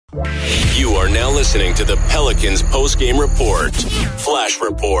You are now listening to the Pelicans post-game report. Flash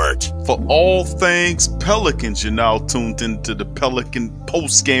report. For all things Pelicans, you're now tuned into the Pelican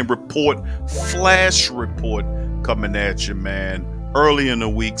post-game report. Flash report coming at you, man. Early in the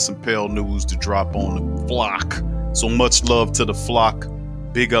week, some Pale news to drop on the flock. So much love to the flock.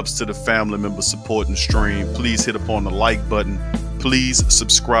 Big ups to the family members supporting the stream. Please hit upon the like button. Please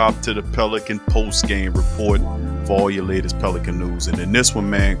subscribe to the Pelican post-game report for all your latest Pelican news. And in this one,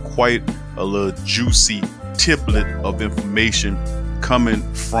 man, quite a little juicy tidbit of information coming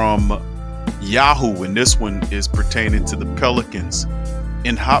from Yahoo. And this one is pertaining to the Pelicans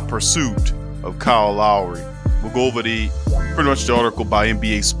in hot pursuit of Kyle Lowry. We'll go over pretty much the article by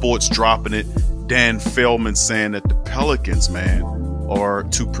NBA Sports dropping it. Dan Feldman saying that the Pelicans, man, are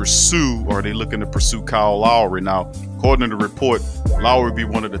they looking to pursue Kyle Lowry. Now, according to the report, Lowry will be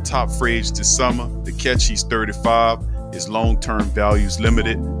one of the top free agents this summer. The catch, he's 35. His long-term value is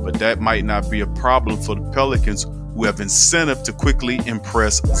limited, but that might not be a problem for the Pelicans, who have incentive to quickly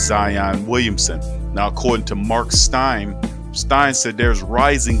impress Zion Williamson. Now, according to Mark Stein said there's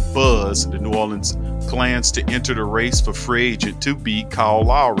rising buzz. The New Orleans plans to enter the race for free agent to beat Kyle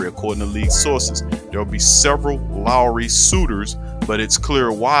Lowry, according to league sources. There will be several Lowry suitors, but it's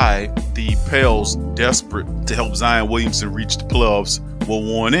clear why the Pels, desperate to help Zion Williamson reach the playoffs, will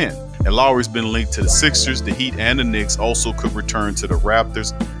want in. And Lowry's been linked to the Sixers, the Heat, and the Knicks. Also could return to the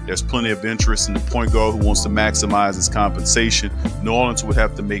Raptors. There's plenty of interest in the point guard who wants to maximize his compensation. New Orleans would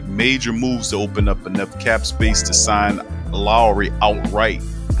have to make major moves to open up enough cap space to sign Lowry outright.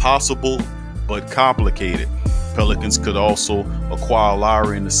 Possible, but complicated. Pelicans could also acquire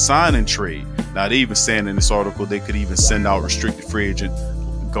Lowry in the sign-and trade. Now, they even saying in this article they could even send out restricted free agent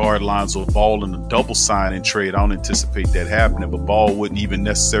guard Lonzo Ball in a double sign-and trade. I don't anticipate that happening, but Ball wouldn't even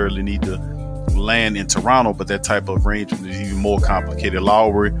necessarily need to land in Toronto, but that type of arrangement is even more complicated.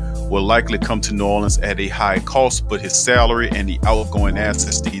 Lowry will likely come to New Orleans at a high cost, but his salary and the outgoing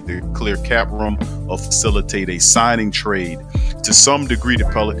assets to either clear cap room or facilitate a signing trade. To some degree, the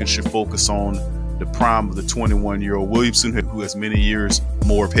Pelicans should focus on the prime of the 21-year-old Williamson, who has many years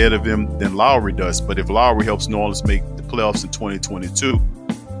more ahead of him than Lowry does. But if Lowry helps New Orleans make the playoffs in 2022,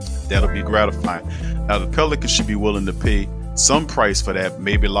 that'll be gratifying. Now, the Pelicans should be willing to pay some price for that.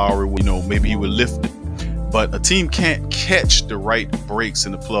 Maybe Lowry, maybe he would lift it. But a team can't catch the right breaks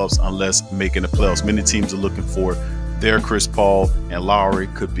in the playoffs unless making the playoffs. Many teams are looking for their Chris Paul, and Lowry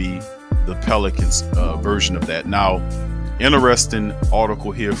could be the Pelicans' version of that. Now, interesting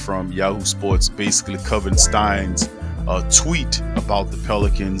article here from Yahoo Sports, basically covering Stein's tweet about the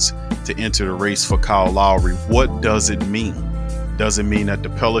Pelicans to enter the race for Kyle Lowry. What does it mean? Does it mean that the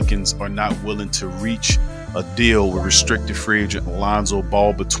Pelicans are not willing to reach a deal with restricted free agent Lonzo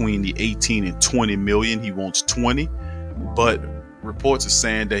Ball between the 18 and 20 million? He wants 20, but reports are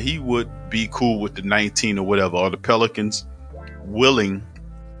saying that he would be cool with the 19 or whatever. Are the Pelicans willing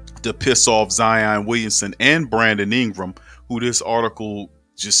to piss off Zion Williamson and Brandon Ingram, who this article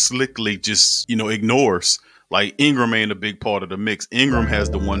just slickly ignores? Like, Ingram ain't a big part of the mix. Ingram has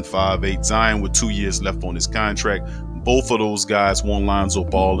the 158, Zion with 2 years left on his contract. Both of those guys want Lonzo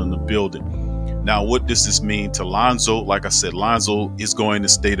Ball in the building. Now, what does this mean to Lonzo? Like I said, Lonzo is going to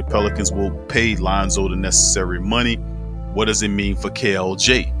stay. The Pelicans will pay Lonzo the necessary money. What does it mean for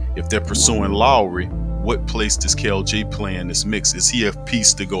KLJ? If they're pursuing Lowry, what place does KLJ play in this mix? Is he a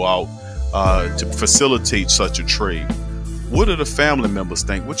piece to go out to facilitate such a trade? What do the family members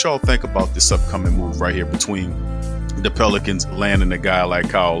think? What y'all think about this upcoming move right here between the Pelicans landing a guy like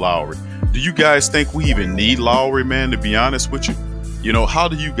Kyle Lowry? Do you guys think we even need Lowry, man, to be honest with you? How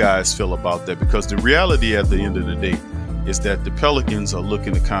do you guys feel about that? Because the reality at the end of the day is that the Pelicans are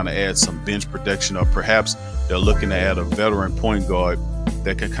looking to kind of add some bench protection, or perhaps they're looking to add a veteran point guard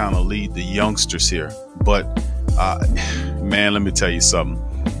that can kind of lead the youngsters here. But, man, let me tell you something.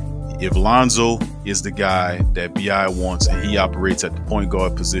 If Lonzo is the guy that BI wants and he operates at the point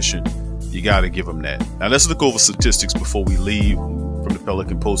guard position, you got to give him that. Now, let's look over statistics before we leave from the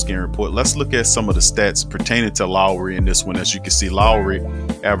Pelican post-game report. Let's look at some of the stats pertaining to Lowry in this one. As you can see, Lowry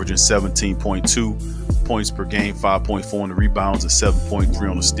averaging 17.2 points per game, 5.4 on the rebounds, and 7.3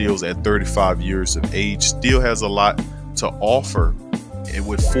 on the steals at 35 years of age. Still has a lot to offer, and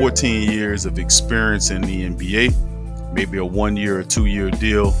with 14 years of experience in the NBA, maybe a 1 year or 2 year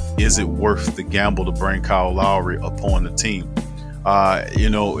deal, is it worth the gamble to bring Kyle Lowry upon the team?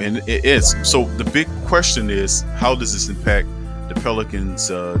 And it is. So the big question is, how does this impact the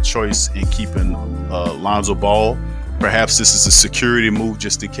Pelicans' choice in keeping Lonzo Ball? Perhaps this is a security move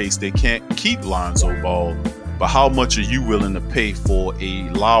just in case they can't keep Lonzo Ball. But how much are you willing to pay for a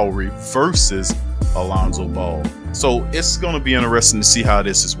Lowry versus Alonzo Ball. So it's going to be interesting to see how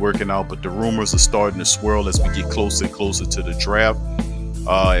this is working out, but the rumors are starting to swirl as we get closer and closer to the draft.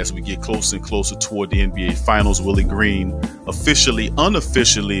 As we get closer and closer toward the NBA Finals, Willie Green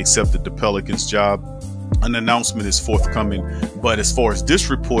unofficially accepted the Pelicans job. An announcement is forthcoming, but as far as this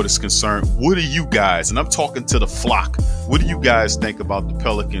report is concerned, what do you guys, and I'm talking to the flock, what do you guys think about the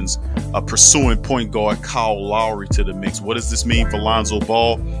Pelicans pursuing point guard Kyle Lowry to the mix? What does this mean for Lonzo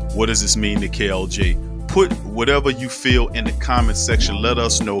Ball? What does this mean to KLJ? Put whatever you feel in the comment section. Let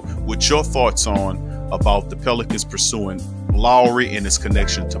us know what your thoughts on about the Pelicans pursuing Lowry and his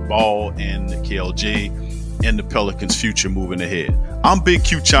connection to Ball and KLJ and the Pelicans' future moving ahead. I'm Big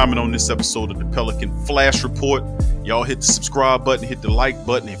Q chiming on this episode of the Pelican Flash Report. Y'all hit the subscribe button, hit the like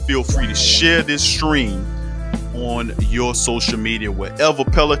button, and feel free to share this stream on your social media. Wherever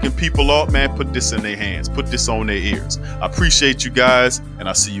Pelican people are, man, put this in their hands. Put this on their ears. I appreciate you guys, and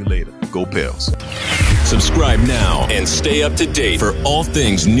I'll see you later. Go Pels. Subscribe now and stay up to date for all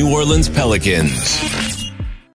things New Orleans Pelicans.